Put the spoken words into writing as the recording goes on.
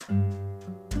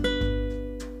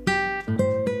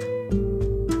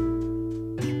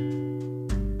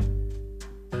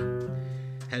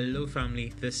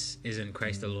family. This is In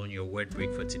Christ Alone, your word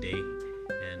break for today.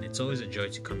 And it's always a joy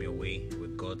to come your way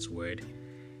with God's word.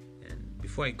 And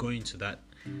before I go into that,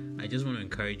 I just want to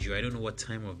encourage you. I don't know what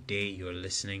time of day you're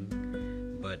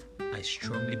listening, but I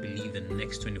strongly believe the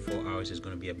next 24 hours is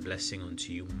going to be a blessing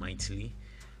unto you mightily.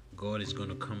 God is going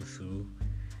to come through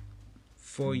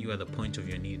for you at the point of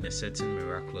your need in a certain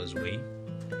miraculous way.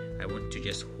 I want to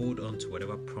just hold on to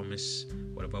whatever promise,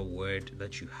 whatever word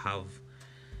that you have,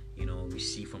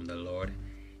 receive from the Lord,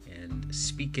 and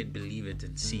speak it, believe it,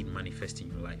 and see it manifest in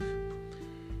your life.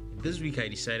 This week I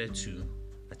decided to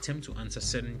attempt to answer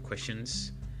certain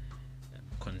questions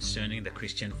concerning the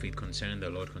Christian faith, concerning the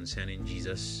Lord, concerning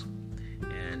Jesus.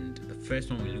 And the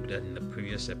first one we looked at in the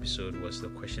previous episode was the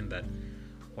question that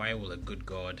why will a good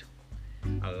God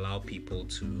allow people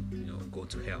to go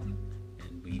to hell?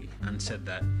 And we answered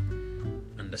that,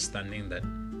 understanding that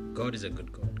God is a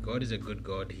good God. God is a good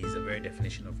God. He's the very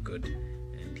definition of good.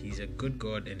 And He's a good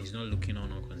God, and He's not looking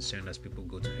on or concerned as people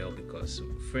go to hell, because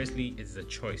firstly, it's the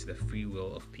choice, the free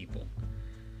will of people.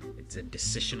 It's a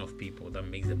decision of people that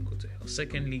makes them go to hell.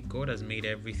 Secondly, God has made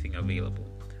everything available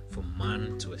for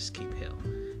man to escape hell.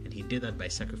 And He did that by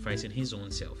sacrificing His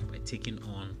own self, by taking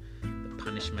on the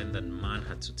punishment that man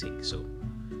had to take. So,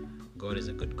 God is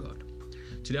a good God.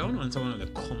 Today, I want to answer one of the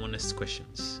commonest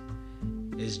questions.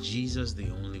 Is Jesus the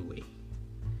only way?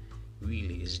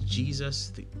 Really, is Jesus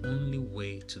the only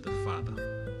way to the Father?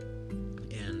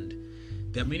 And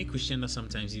there are many Christians that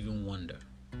sometimes even wonder.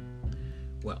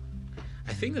 Well,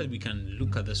 I think that we can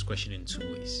look at this question in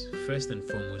two ways. First and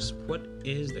foremost, what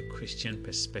is the Christian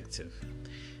perspective?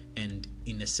 And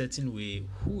in a certain way,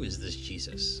 who is this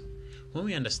Jesus? When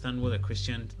we understand what the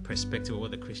Christian perspective or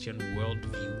what the Christian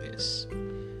worldview is,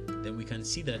 then we can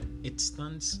see that it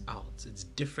stands out. It's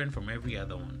different from every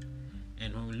other one.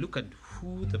 And when we look at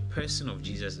who the person of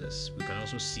Jesus is, we can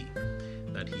also see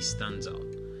that He stands out.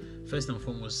 First and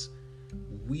foremost,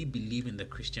 we believe in the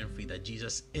Christian faith that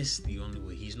Jesus is the only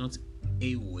way. He's not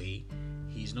a way.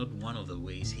 He's not one of the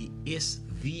ways. He is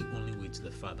the only way to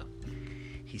the Father.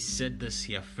 He said this,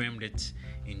 He affirmed it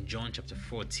in John chapter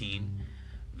 14,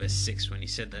 verse 6, when He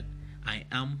said that, I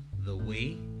am the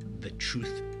way, the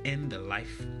truth, and the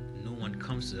life. No one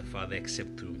comes to the Father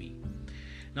except through me.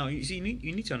 Now, you see,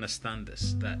 you need to understand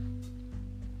this, that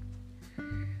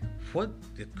what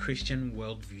the Christian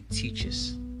worldview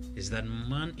teaches is that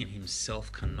man in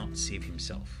himself cannot save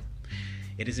himself.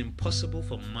 It is impossible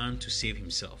for man to save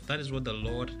himself. That is what the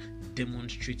Lord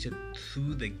demonstrated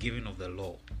through the giving of the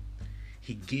law.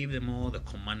 He gave them all the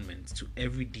commandments to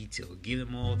every detail, gave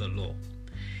them all the law.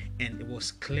 And it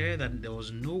was clear that there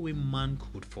was no way man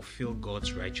could fulfill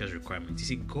God's righteous requirements. You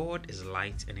see, God is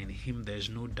light, and in Him there is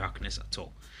no darkness at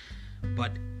all.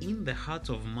 But in the heart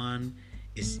of man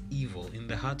is evil. In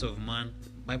the heart of man, the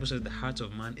Bible says the heart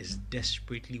of man is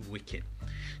desperately wicked.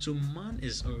 So man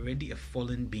is already a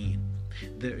fallen being.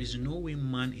 There is no way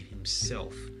man in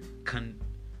himself can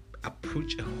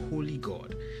approach a holy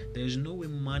God. There is no way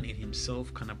man in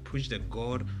himself can approach the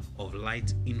God of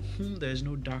light, in whom there is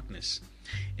no darkness.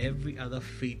 Every other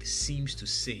faith seems to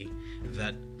say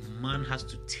that man has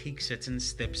to take certain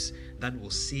steps that will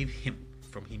save him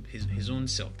from his own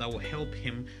self, that will help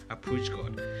him approach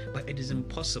God. But it is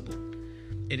impossible.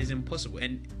 It is impossible.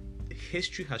 And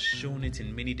history has shown it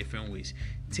in many different ways.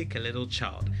 Take a little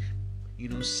child.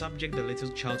 Subject the little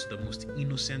child to the most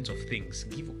innocent of things.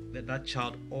 Give that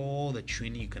child all the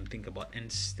training you can think about,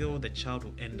 and still the child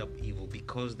will end up evil,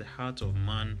 because the heart of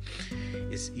man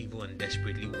is evil and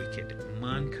desperately wicked.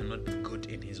 Man cannot be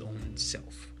good in his own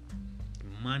self.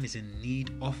 Man is in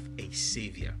need of a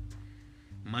savior.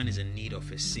 Man is in need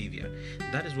of a savior.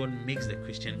 That is what makes the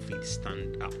Christian faith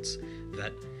stand out.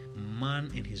 That man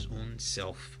in his own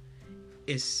self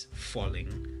is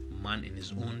falling. Man in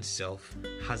his own self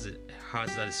has a heart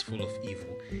that is full of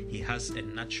evil. He has a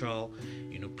natural,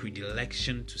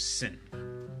 predilection to sin.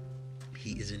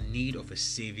 He is in need of a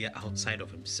savior outside of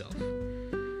himself.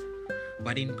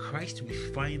 But in Christ we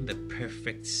find the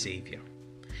perfect savior.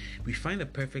 We find the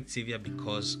perfect savior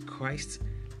because Christ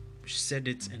said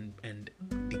it and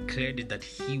declared it that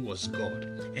He was God.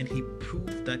 And He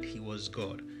proved that He was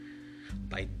God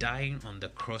by dying on the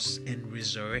cross and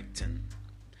resurrecting.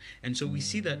 And so we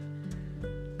see that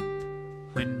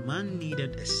when man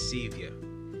needed a savior,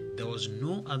 there was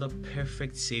no other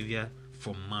perfect savior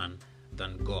for man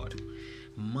than God.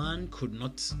 Man could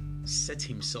not set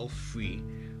himself free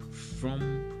from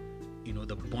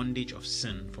the bondage of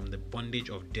sin, from the bondage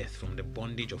of death, from the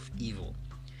bondage of evil.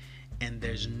 And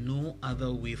there's no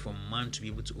other way for man to be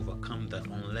able to overcome that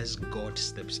unless God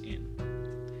steps in.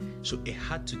 So it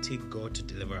had to take God to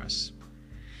deliver us.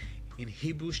 In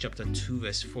Hebrews chapter 2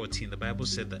 verse 14, the Bible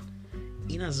said that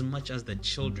inasmuch as the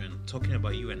children, talking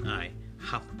about you and I,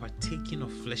 have partaken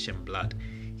of flesh and blood,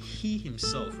 he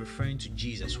himself, referring to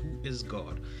Jesus, who is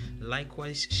God,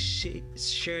 likewise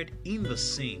shared in the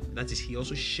same, that is, he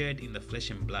also shared in the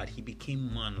flesh and blood. He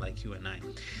became man like you and I,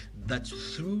 that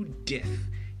through death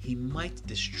he might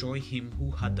destroy him who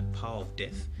had the power of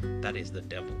death, that is the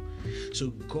devil. So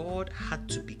God had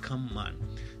to become man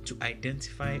to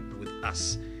identify with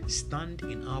us, stand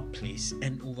in our place,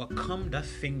 and overcome that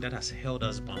thing that has held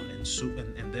us bound,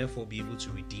 and therefore be able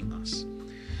to redeem us.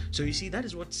 So you see, that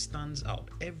is what stands out.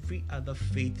 Every other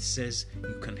faith says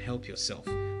you can help yourself,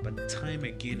 but time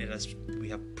again it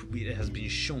has been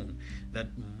shown that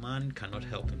man cannot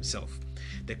help himself.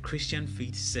 The Christian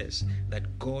faith says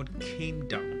that God came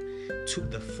down, took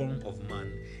the form of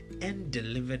man, and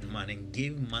delivered man, and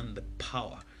gave man the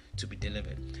power to be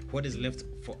delivered. What is left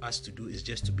for us to do is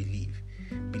just to believe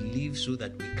so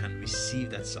that we can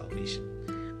receive that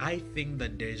salvation. I think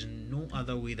that there is no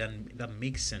other way that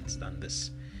makes sense than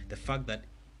this. The fact that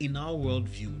in our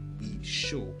worldview we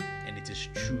show, and it is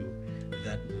true,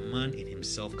 that man in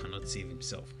himself cannot save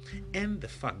himself, and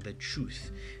the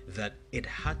truth that it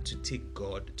had to take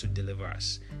God to deliver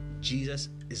us. Jesus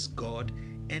is God,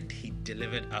 and he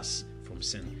delivered us from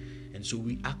sin, and so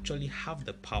we actually have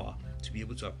the power to be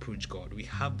able to approach God. We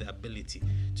have the ability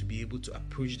to be able to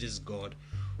approach this God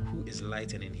who is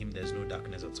light, and in him there's no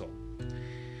darkness at all.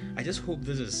 I just hope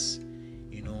this is,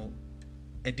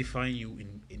 edifying you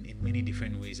in many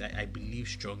different ways. I believe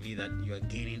strongly that you are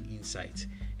gaining insight.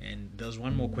 And there's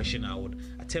one more question I would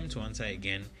attempt to answer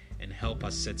again and help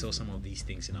us settle some of these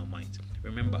things in our minds.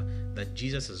 Remember that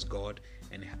Jesus is God,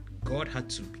 and God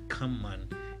had to become man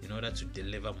in order to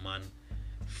deliver man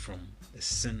from the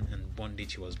sin and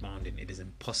bondage he was bound in. It is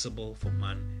impossible for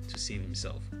man to save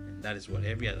himself, and that is what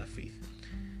every other faith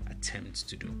attempts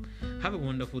to do. Have a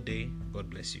wonderful day. God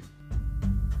bless you.